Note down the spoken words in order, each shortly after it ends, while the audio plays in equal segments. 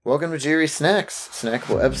Welcome to GRE Snacks,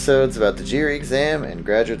 snackable episodes about the GRE exam and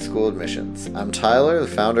graduate school admissions. I'm Tyler, the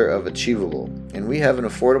founder of Achievable, and we have an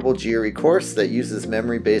affordable GRE course that uses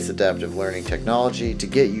memory-based adaptive learning technology to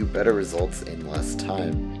get you better results in less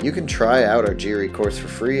time. You can try out our GRE course for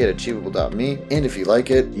free at achievable.me, and if you like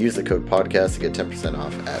it, use the code podcast to get 10%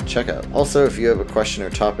 off at checkout. Also, if you have a question or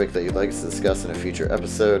topic that you'd like us to discuss in a future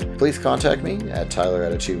episode, please contact me at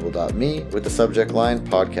tyler@achievable.me with the subject line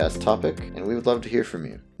podcast topic, and we would love to hear from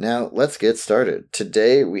you. Now, let's get started.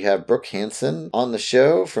 Today, we have Brooke Hansen on the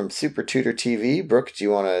show from Super Tutor TV. Brooke, do you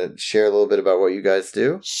want to share a little bit about what you guys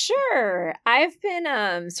do? Sure. I've been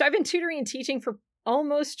tutoring and teaching for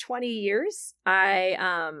almost 20 years. I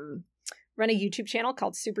run a YouTube channel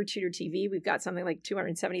called Super Tutor TV. We've got something like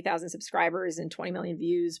 270,000 subscribers and 20 million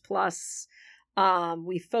views plus.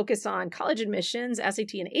 We focus on college admissions,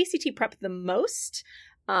 SAT and ACT prep the most.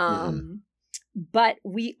 But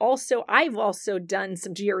I've also done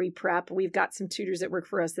some GRE prep. We've got some tutors that work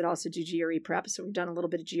for us that also do GRE prep. So we've done a little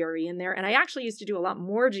bit of GRE in there. And I actually used to do a lot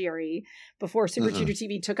more GRE before Super Tutor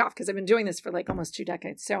TV took off because I've been doing this for like almost 2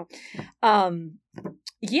 decades. So,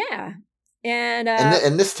 yeah. And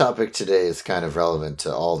this topic today is kind of relevant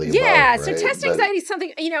to all the above, right? So test anxiety is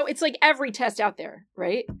something, it's like every test out there,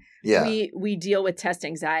 right? Yeah. We deal with test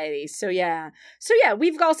anxiety. So yeah,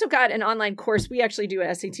 we've also got an online course. We actually do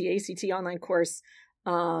an SAT, ACT online course.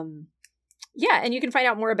 And you can find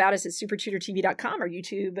out more about us at supertutortv.com or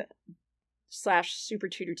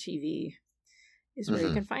YouTube/supertutortv is where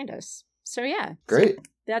you can find us. So yeah. Great. So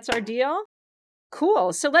that's our deal.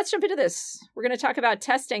 Cool. So let's jump into this. We're going to talk about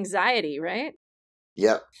test anxiety, right?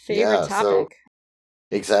 Yep. Favorite topic. So,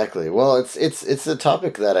 exactly. Well, it's a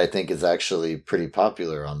topic that I think is actually pretty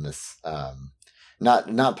popular on this.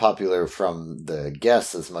 Not popular from the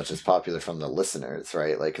guests as much as popular from the listeners,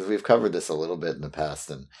 right? Like, because we've covered this a little bit in the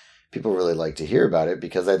past, and people really like to hear about it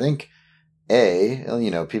because I think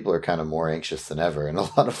people are kind of more anxious than ever in a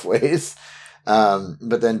lot of ways.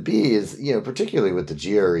 But then B is, particularly with the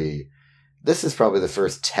GRE. This is probably the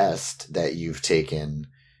first test that you've taken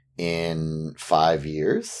in 5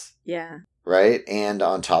 years. Yeah. Right? And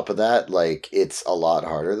on top of that, like, it's a lot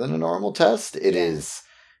harder than a normal test. It is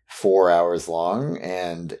 4 hours long,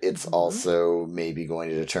 and it's also maybe going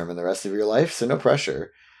to determine the rest of your life. So no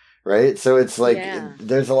pressure. Right? So it's like,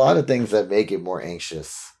 there's a lot of things that make it more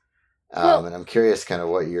anxious. And I'm curious kind of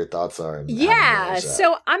what your thoughts are.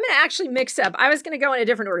 So I'm going to actually mix up. I was going to go in a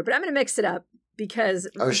different order, but I'm going to mix it up. Because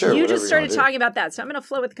you just started talking about that. So I'm going to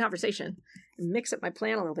flow with the conversation and mix up my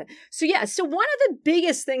plan a little bit. So so one of the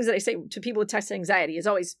biggest things that I say to people with test anxiety is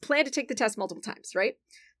always plan to take the test multiple times, right?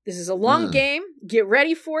 This is a long game. Get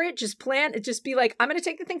ready for it. Just plan. Just be like, I'm going to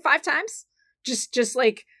take the thing 5 times. Just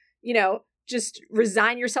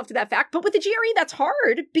resign yourself to that fact. But with the GRE, that's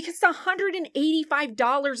hard because it's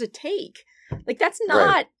 $185 a take. Like that's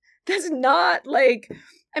not like...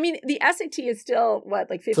 I mean, the SAT is still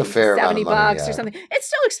like $50, $70 or something. It's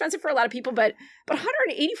still expensive for a lot of people, but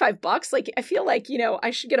 $185, like I feel like,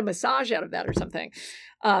 I should get a massage out of that or something.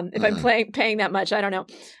 If I'm paying that much, I don't know.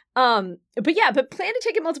 But plan to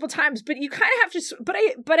take it multiple times, but you kind of have to,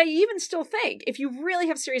 but I even still think if you really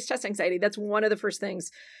have serious test anxiety, that's one of the first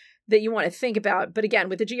things that you want to think about. But again,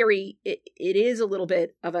 with the GRE, it is a little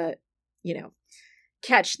bit of a,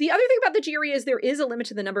 catch. The other thing about the GRE is there is a limit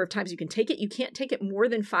to the number of times you can take it. You can't take it more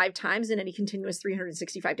than 5 times in any continuous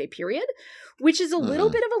 365-day period, which is a little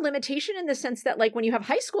bit of a limitation in the sense that, like, when you have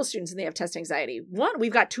high school students and they have test anxiety,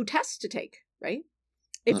 we've got 2 tests to take, right?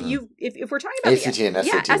 If we're talking about ACT and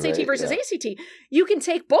SAT, SAT versus ACT, you can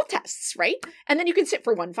take both tests, right? And then you can sit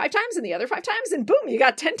for one 5 times and the other 5 times, and boom, you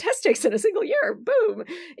got 10 test takes in a single year. Boom,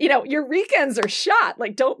 your weekends are shot.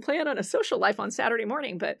 Like, don't plan on a social life on Saturday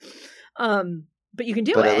morning, but you can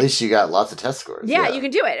do it. But at least you got lots of test scores. Yeah, you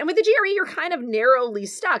can do it. And with the GRE, you're kind of narrowly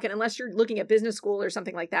stuck. And unless you're looking at business school or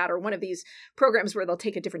something like that, or one of these programs where they'll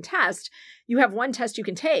take a different test, you have one test you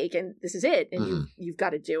can take, and this is it. And you've got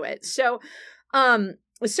to do it. So I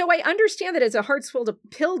understand that it's a hard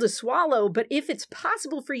pill to swallow, but if it's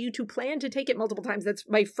possible for you to plan to take it multiple times, that's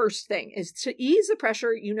my first thing, is to ease the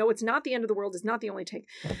pressure. It's not the end of the world. It's not the only take.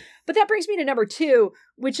 But that brings me to number 2,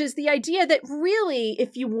 which is the idea that really,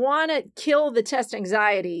 if you want to kill the test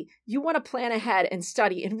anxiety, you want to plan ahead and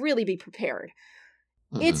study and really be prepared.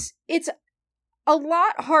 It's a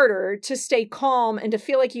lot harder to stay calm and to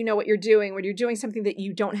feel like you know what you're doing when you're doing something that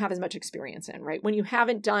you don't have as much experience in, right? When you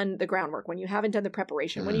haven't done the groundwork, when you haven't done the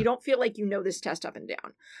preparation, when you don't feel like you know this test up and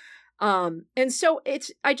down. And so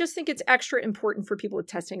I just think it's extra important for people with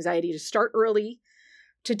test anxiety to start early,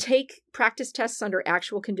 to take practice tests under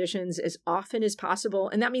actual conditions as often as possible.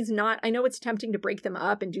 And that means I know it's tempting to break them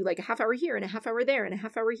up and do like a half hour here and a half hour there and a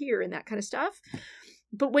half hour here and that kind of stuff.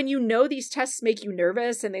 But when you know these tests make you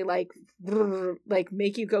nervous and they like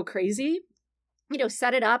make you go crazy,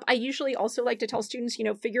 set it up. I usually also like to tell students,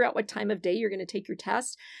 figure out what time of day you're going to take your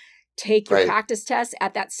test. Take your practice test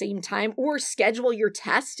at that same time, or schedule your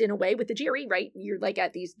test in a way with the GRE, right? You're like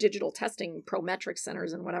at these digital testing prometric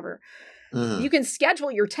centers and whatever. You can schedule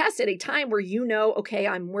your test at a time where okay,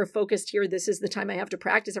 I'm more focused here. This is the time I have to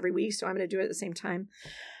practice every week, so I'm going to do it at the same time.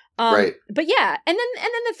 But yeah, and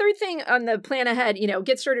then the third thing on the plan ahead,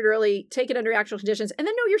 get started early, take it under actual conditions, and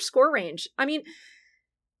then know your score range. I mean,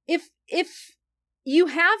 if you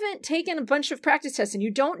haven't taken a bunch of practice tests and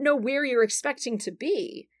you don't know where you're expecting to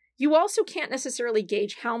be, you also can't necessarily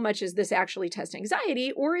gauge how much is this actually test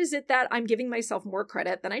anxiety, or is it that I'm giving myself more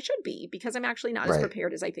credit than I should be because I'm actually not as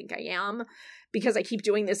prepared as I think I am, because I keep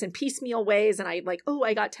doing this in piecemeal ways and I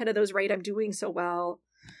I got 10 of those right, I'm doing so well.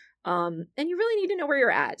 And you really need to know where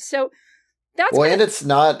you're at. So that's and it's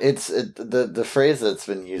not, the phrase that's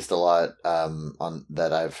been used a lot on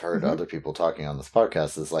that I've heard other people talking on this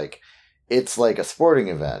podcast is like, it's like a sporting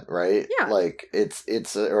event, right? Yeah. Like it's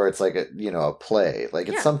like a play, like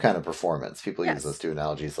it's some kind of performance. People use those two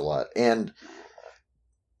analogies a lot. And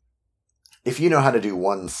if you know how to do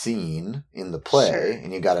one scene in the play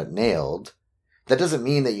and you got it nailed, that doesn't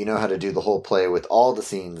mean that you know how to do the whole play with all the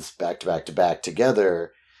scenes back to back to back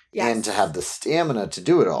together and to have the stamina to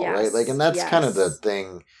do it all, right? Like, and that's kind of the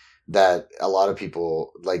thing that a lot of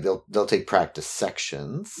people, like they'll take practice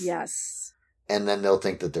sections. Yes. And then they'll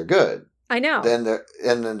think that they're good. I know.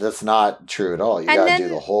 And then that's not true at all. You got to do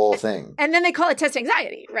the whole thing. And then they call it test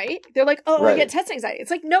anxiety, right? They're like, I get test anxiety.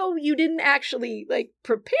 It's like, no, you didn't actually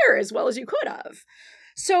prepare as well as you could have.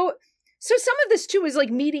 So some of this too is like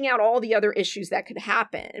meeting out all the other issues that could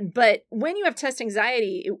happen. But when you have test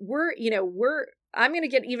anxiety, I'm going to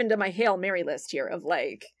get even to my Hail Mary list here of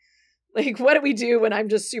like, what do we do when I'm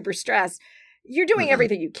just super stressed? You're doing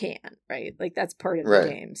everything you can, right? Like that's part of the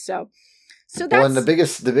game. So that's... Well, and the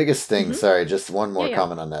biggest thing, sorry, just one more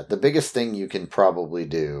comment on that. The biggest thing you can probably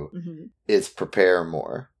do is prepare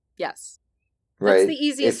more. Yes. Right? That's the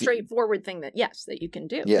easiest, straightforward thing that you can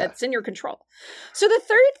do. Yeah. That's in your control. So the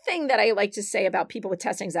third thing that I like to say about people with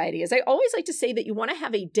test anxiety is I always like to say that you want to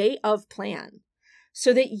have a day of plan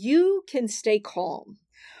so that you can stay calm.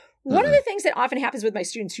 One of the things that often happens with my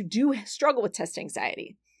students who do struggle with test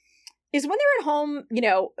anxiety is when they're at home,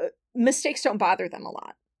 mistakes don't bother them a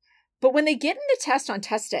lot. But when they get into test on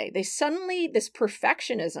test day, this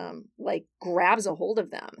perfectionism grabs a hold of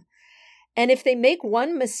them. And if they make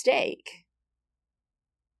one mistake,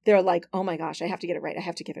 they're like, oh my gosh, I have to get it right. I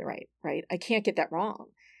have to get it right, right? I can't get that wrong.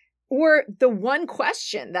 Or the one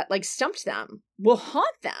question that stumped them will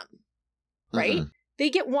haunt them, right? They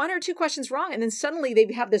get one or two questions wrong and then suddenly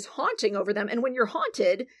they have this haunting over them. And when you're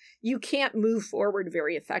haunted, you can't move forward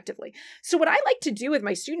very effectively. So what I like to do with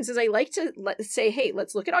my students is I like to say, hey,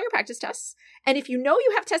 let's look at all your practice tests. And if you know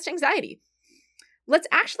you have test anxiety, let's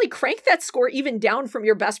actually crank that score even down from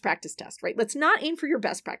your best practice test, right? Let's not aim for your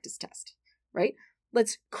best practice test, right?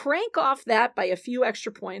 Let's crank off that by a few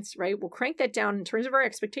extra points, right? We'll crank that down in terms of our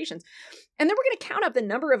expectations. And then we're going to count up the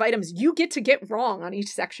number of items you get to get wrong on each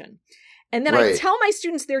section. And then I tell my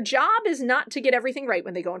students their job is not to get everything right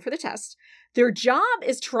when they go in for the test. Their job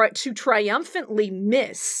is to triumphantly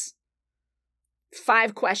miss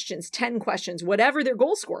 5 questions, 10 questions, whatever their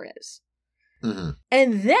goal score is.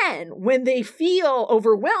 And then when they feel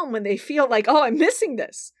overwhelmed, when they feel like, oh, I'm missing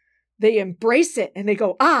this, they embrace it and they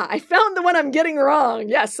go, I found the one I'm getting wrong.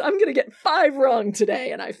 Yes, I'm going to get 5 wrong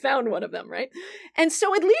today. And I found one of them, right? And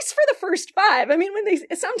so at least for the first 5, I mean,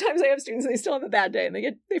 sometimes I have students and they still have a bad day and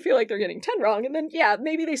they feel like they're getting 10 wrong. And then,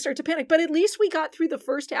 maybe they start to panic, but at least we got through the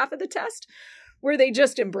first half of the test where they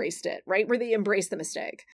just embraced it, right? Where they embraced the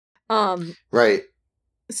mistake. Right.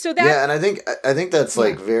 So that, and I think that's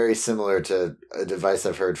very similar to advice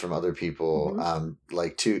I've heard from other people.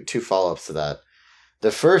 Two follow-ups to that.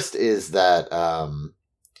 The first is that,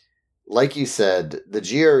 like you said, the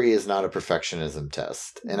GRE is not a perfectionism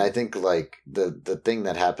test. And I think the thing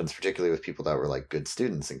that happens, particularly with people that were good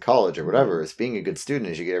students in college or whatever, is being a good student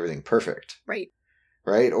is you get everything perfect. Right.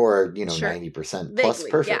 Right? Or, 90% plus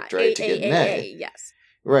perfect, right? To get an A. Yes.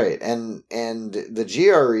 Right. And the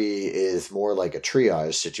GRE is more like a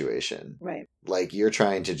triage situation. Right. Like you're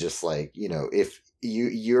trying to just if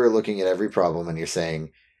you're looking at every problem and you're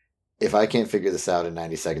saying, if I can't figure this out in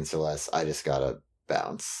 90 seconds or less, I just gotta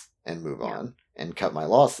bounce and move on and cut my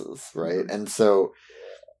losses, right? And so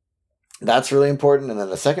that's really important. And then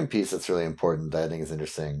the second piece that's really important that I think is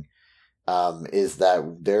interesting is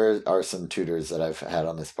that there are some tutors that I've had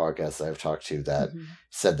on this podcast that I've talked to that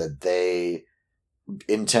said that they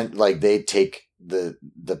they take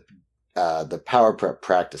the power prep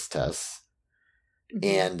practice tests,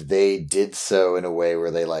 and they did so in a way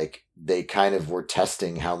where they kind of were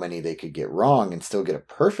testing how many they could get wrong and still get a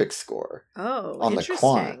perfect score. Oh, on the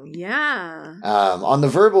quant. Yeah. On the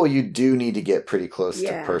verbal, you do need to get pretty close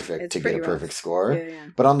to perfect to get a perfect score. Yeah.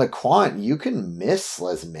 But on the quant, you can miss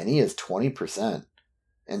as many as 20%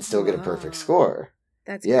 and still get a perfect score.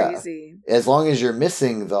 That's crazy. As long as you're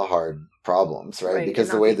missing the hard problems, right? Because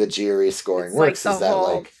the way the GRE scoring works is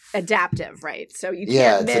that adaptive, right? So you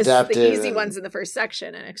can't miss the easy ones in the first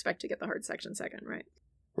section and expect to get the hard section second, right?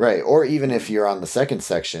 Right. Or even if you're on the second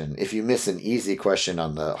section, if you miss an easy question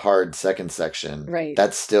on the hard second section,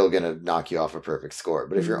 that's still going to knock you off a perfect score.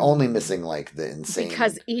 But if you're only missing the insane,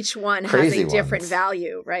 because each one has a different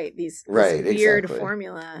value, right? This weird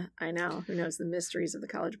formula. I know. Who knows the mysteries of the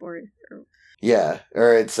College Board? Yeah,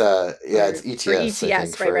 or it's it's ETS, I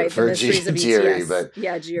think, for GRE, but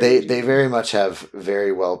GRE. They very much have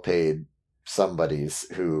very well paid somebodies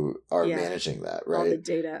who are managing that, right? All the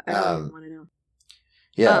data. I don't want to know.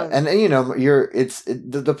 Yeah, and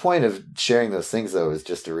the point of sharing those things though is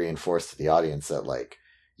just to reinforce to the audience that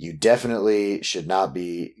you definitely should not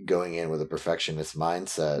be going in with a perfectionist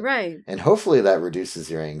mindset. Right. And hopefully that reduces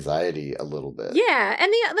your anxiety a little bit. Yeah.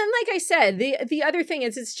 And then like I said, the other thing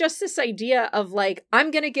is it's just this idea of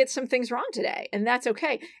I'm going to get some things wrong today, and that's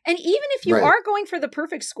okay. And even if you are going for the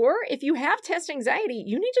perfect score, if you have test anxiety,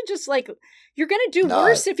 you need to just you're going to do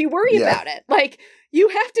worse if you worry about it. You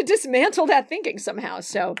have to dismantle that thinking somehow.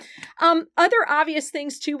 So other obvious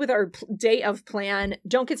things too with our day of plan,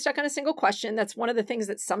 don't get stuck on a single question. That's one of the things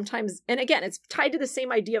that sometimes, and again, it's tied to the same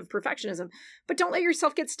idea of perfectionism, but don't let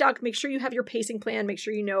yourself get stuck. Make sure you have your pacing plan. Make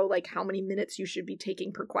sure you know how many minutes you should be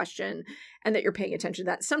taking per question and that you're paying attention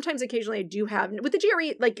to that. Sometimes occasionally I do have, with the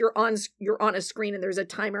GRE, you're on a screen and there's a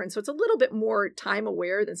timer. And so it's a little bit more time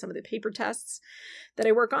aware than some of the paper tests that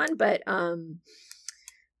I work on.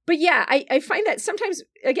 But yeah, I find that sometimes,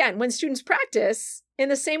 again, when students practice in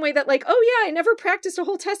the same way that I never practiced a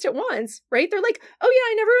whole test at once, right? They're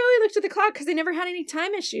I never really looked at the clock because I never had any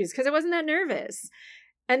time issues because I wasn't that nervous.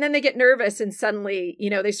 And then they get nervous and suddenly,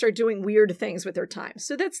 they start doing weird things with their time.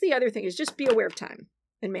 So that's the other thing is just be aware of time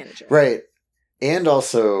and manage it. Right. And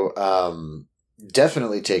also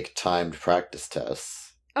definitely take timed practice tests.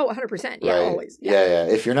 Oh, 100%. Yeah, right? Always. Yeah.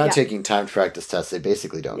 If you're not taking timed practice tests, they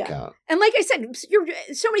basically don't count. And like I said,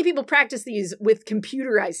 so many people practice these with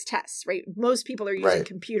computerized tests, right? Most people are using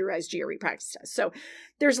computerized GRE practice tests. So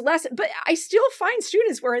there's less, but I still find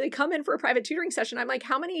students where they come in for a private tutoring session. I'm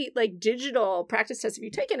how many digital practice tests have you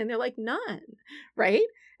taken? And they're none, right?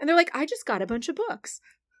 And they're I just got a bunch of books.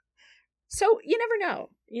 So you never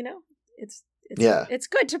know, it's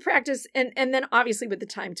good to practice and then obviously with the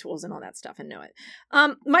time tools and all that stuff and know it.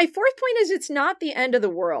 My fourth point is it's not the end of the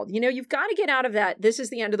world. You've got to get out of that. This is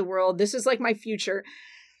the end of the world. This is my future.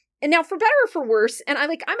 And now for better or for worse, and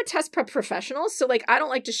I'm a test prep professional, so I don't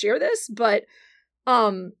like to share this, but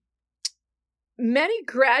many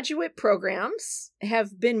graduate programs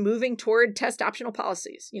have been moving toward test optional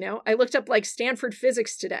policies. I looked up Stanford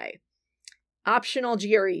physics today. Optional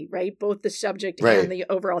GRE, right? Both the subject and the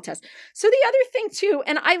overall test. So the other thing too,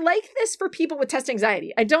 and I like this for people with test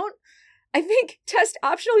anxiety. I think test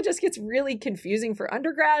optional just gets really confusing for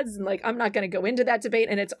undergrads. And I'm not going to go into that debate.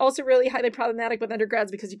 And it's also really highly problematic with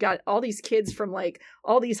undergrads because you've got all these kids from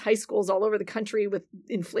all these high schools all over the country with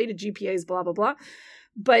inflated GPAs, blah, blah, blah.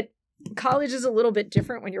 But college is a little bit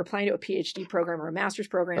different when you're applying to a PhD program or a master's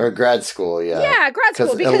program. Or grad school, yeah. Yeah, grad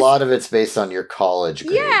school. Because a lot of it's based on your college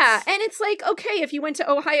grades. Yeah, and it's okay, if you went to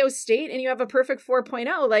Ohio State and you have a perfect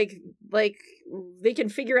 4.0, they can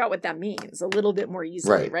figure out what that means a little bit more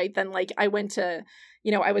easily, right? Than I went to,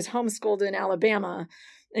 I was homeschooled in Alabama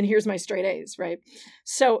and here's my straight A's, right?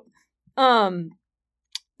 So, in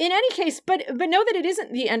any case, but know that it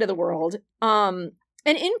isn't the end of the world. And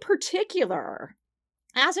in particular,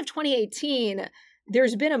 as of 2018,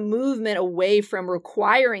 there's been a movement away from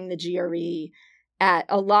requiring the GRE at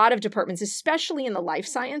a lot of departments, especially in the life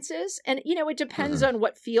sciences. And, it depends on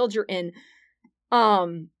what field you're in.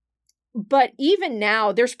 But even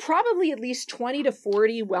now, there's probably at least 20 to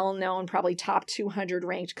 40 well-known, probably top 200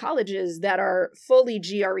 ranked colleges that are fully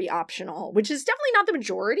GRE optional, which is definitely not the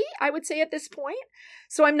majority, I would say, at this point.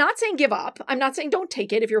 So I'm not saying give up. I'm not saying don't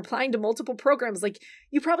take it. If you're applying to multiple programs,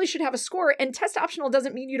 you probably should have a score. And test optional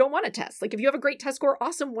doesn't mean you don't want to test. If you have a great test score,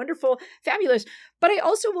 awesome, wonderful, fabulous. But I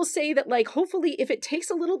also will say that, hopefully, if it takes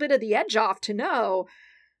a little bit of the edge off to know,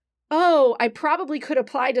 oh, I probably could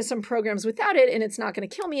apply to some programs without it and it's not going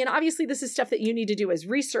to kill me. And obviously this is stuff that you need to do as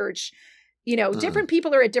research. You know, different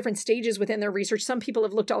people are at different stages within their research. Some people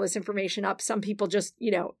have looked all this information up. Some people just, you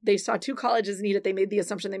know, they saw 2 colleges need it. They made the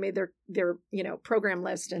assumption, they made their, you know, program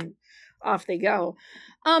list and off they go.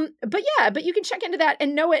 But you can check into that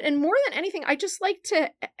and know it. And more than anything, I just like to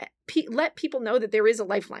let people know that there is a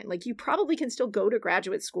lifeline. Like you probably can still go to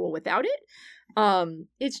graduate school without it.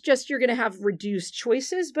 It's just, you're going to have reduced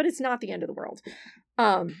choices, but it's not the end of the world.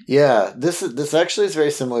 Yeah, this actually is very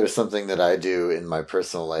similar to something that I do in my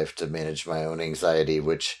personal life to manage my own anxiety,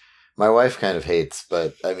 which my wife kind of hates,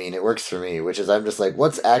 but I mean, it works for me, which is I'm just like,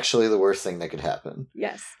 what's actually the worst thing that could happen?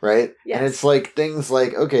 Yes. Right? Yes. And it's like things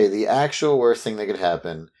like, okay, the actual worst thing that could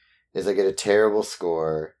happen is I get a terrible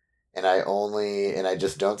score and I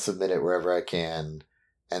just don't submit it wherever I can.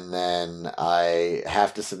 And then I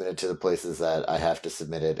have to submit it to the places that I have to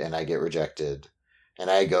submit it and I get rejected. And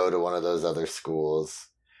I go to one of those other schools.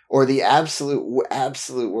 Or the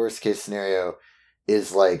absolute worst case scenario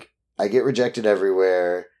is like, I get rejected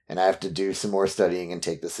everywhere and I have to do some more studying and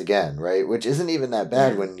take this again, right? Which isn't even that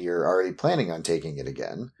bad when you're already planning on taking it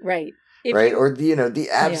again. Right. Right? Or, the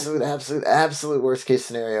absolute worst case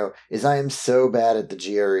scenario is I am so bad at the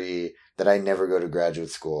GRE that I never go to graduate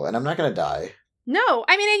school. And I'm not going to die. No,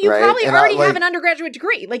 I mean, and you probably already have an undergraduate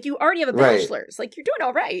degree. Like, you already have a bachelor's. Like, you're doing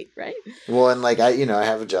all right, right? Well, and, like, I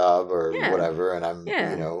have a job or whatever, and I'm,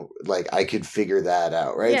 like, I could figure that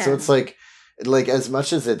out, right? Yeah. So it's like, as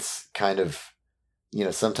much as it's kind of,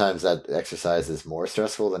 sometimes that exercise is more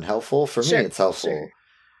stressful than helpful, for me, it's helpful,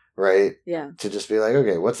 right? Yeah. To just be like,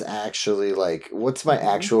 okay, what's my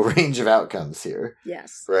actual range of outcomes here?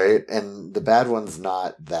 Yes. Right? And the bad one's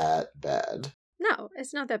not that bad. No,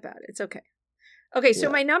 it's not that bad. It's okay. Okay, so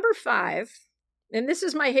my number 5, and this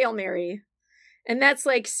is my Hail Mary, and that's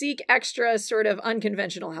like seek extra sort of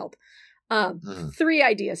unconventional help. 3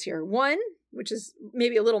 ideas here. 1, which is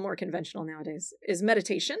maybe a little more conventional nowadays, is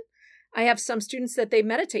meditation. I have some students that they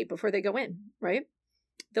meditate before they go in, right?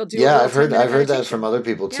 They'll do. Yeah, I've heard that from other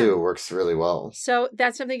people too. Yeah. It works really well. So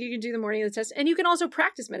that's something you can do the morning of the test, and you can also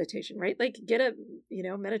practice meditation, right? Like get a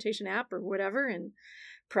meditation app or whatever, and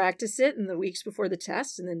practice it in the weeks before the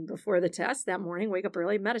test, and then before the test that morning, wake up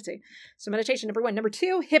early, meditate. So meditation, number 1. Number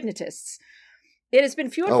 2, hypnotists. It has been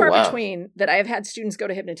few and far between that I have had students go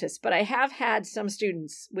to hypnotists, but I have had some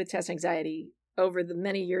students with test anxiety over the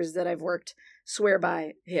many years that I've worked swear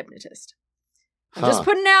by hypnotist. I'm just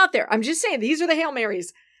putting it out there. I'm just saying, these are the Hail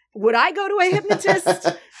Marys. Would I go to a hypnotist?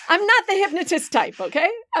 I'm not the hypnotist type, okay?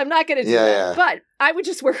 I'm not going to do that. Yeah. But I would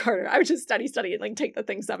just work harder. I would just study, and like take the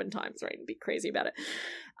thing 7 times, right? And be crazy about it.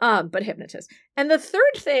 But hypnotist. And the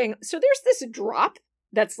third thing, so there's this drop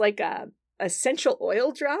that's like a essential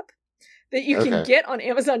oil drop that you can get on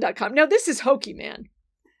Amazon.com. Now, this is hokey, man.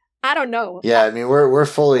 I don't know. Yeah, I mean, we're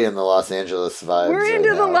fully in the Los Angeles vibes. We're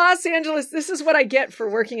into the Los Angeles. This is what I get for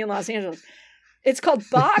working in Los Angeles. It's called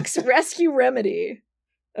Box Rescue Remedy.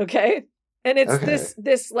 Okay. And it's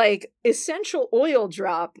this like essential oil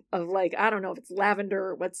drop of like, I don't know if it's lavender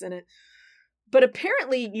or what's in it, but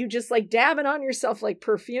apparently you just like dab it on yourself like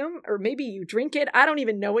perfume, or maybe you drink it. I don't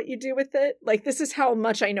even know what you do with it. Like, this is how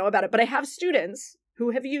much I know about it, but I have students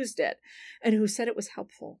who have used it and who said it was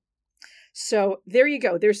helpful. So there you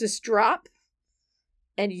go. There's this drop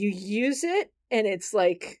and you use it and it's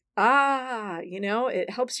like, it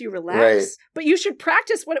helps you relax. Right. But you should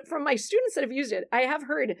practice from my students that have used it. I have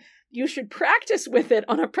heard you should practice with it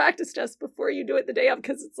on a practice test before you do it the day of,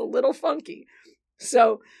 because it's a little funky.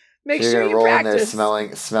 So make sure you practice.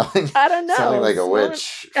 Smelling. I don't know. Smelling like a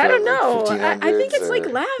witch. I don't know. I think it's like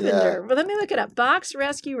lavender. But let me look it up. Box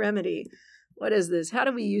Rescue Remedy. What is this? How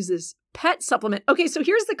do we use this? Pet supplement. Okay, so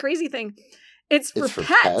here's the crazy thing. It's for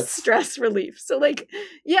pets, stress relief. So, like,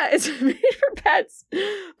 it's made for pets.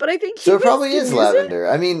 But I think so. It probably is lavender.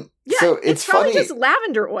 I mean, so it's probably funny. Just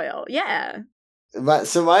lavender oil. Yeah.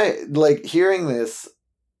 So my hearing this,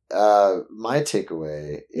 my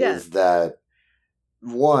takeaway is that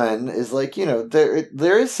one is like,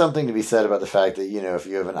 there is something to be said about the fact that, if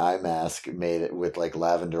you have an eye mask made with like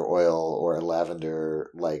lavender oil or a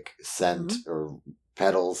lavender like scent or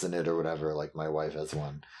petals in it or whatever, like my wife has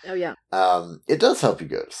one. Oh yeah. It does help you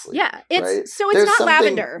go to sleep. Yeah, it's not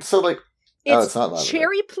lavender. So like, it's not lavender.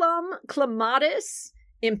 Cherry plum, clematis,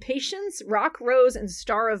 impatiens, rock rose, and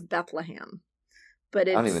star of Bethlehem. But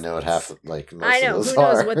I don't even know what half like most I know of those who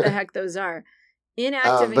are. knows what the heck those are.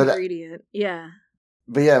 Inactive ingredient. Yeah.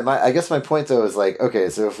 But yeah, I guess my point though is like, okay,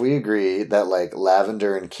 so if we agree that like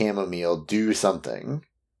lavender and chamomile do something.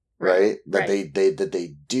 Right? That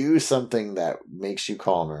they do something that makes you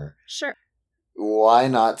calmer. Sure. Why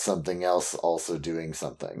not something else also doing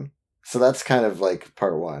something? So that's kind of like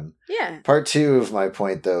part one. Yeah. Part two of my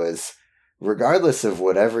point, though, is regardless of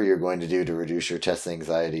whatever you're going to do to reduce your test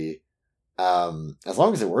anxiety, as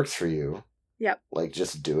long as it works for you, yep, like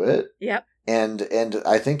just do it. Yep. And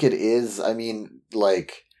I think it is, I mean,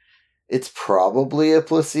 like, it's probably a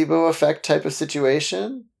placebo effect type of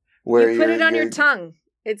situation where you put it on your tongue.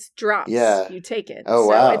 It's drops. Yeah. You take it. Oh, so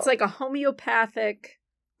wow. It's like a homeopathic,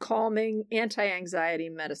 calming, anti-anxiety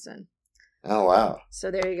medicine. Oh, wow. So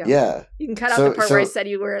there you go. Yeah. You can cut out the part where I said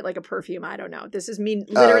you wear it like a perfume. I don't know. This is me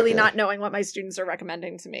literally not knowing what my students are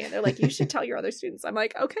recommending to me. And they're like, you should tell your other students. I'm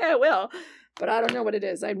like, okay, I will. But I don't know what it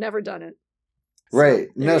is. I've never done it. So, right.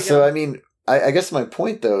 No, so I mean, I guess my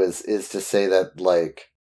point, though, is to say that, like,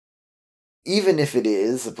 even if it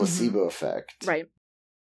is a placebo effect. Right.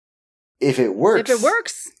 If it works.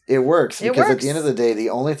 It works. Because at the end of the day, the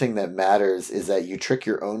only thing that matters is that you trick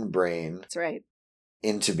your own brain. That's right.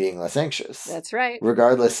 Into being less anxious. That's right.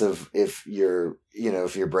 Regardless of if you're,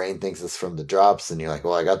 if your brain thinks it's from the drops and you're like,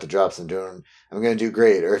 well, I got the drops, I'm going to do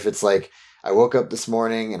great. Or if it's like, I woke up this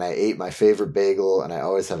morning and I ate my favorite bagel and I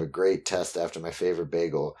always have a great test after my favorite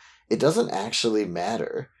bagel. It doesn't actually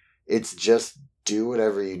matter. It's just do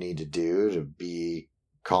whatever you need to do to be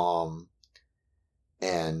calm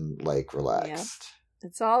and like relaxed. Yeah.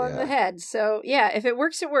 It's all in the head. So yeah, if it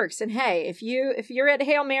works, it works. And hey, if you're at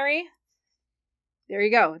Hail Mary, there you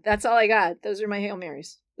go. That's all I got. Those are my Hail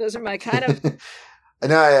Marys. Those are my kind of...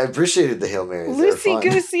 No, I appreciated the Hail Marys.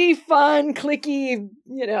 Loosey-goosey, fun, clicky,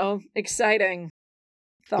 exciting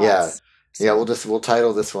thoughts. Yeah. So. Yeah, we'll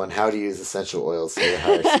title this one, How to Use Essential Oils to get a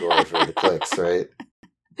higher score for the clicks, right?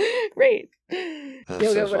 Great. That's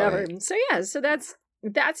You'll so go whatever. funny. So yeah, so that's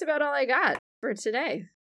about all I got for today.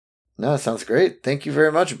 No, sounds great. Thank you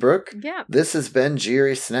very much, Brooke. Yeah. This has been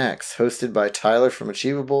GRE Snacks, hosted by Tyler from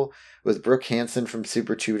Achievable with Brooke Hansen from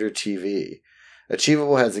Super Tutor TV.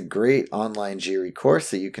 Achievable has a great online GRE course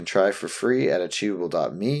that you can try for free at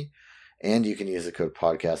achievable.me, and you can use the code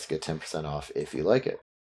podcast to get 10% off if you like it.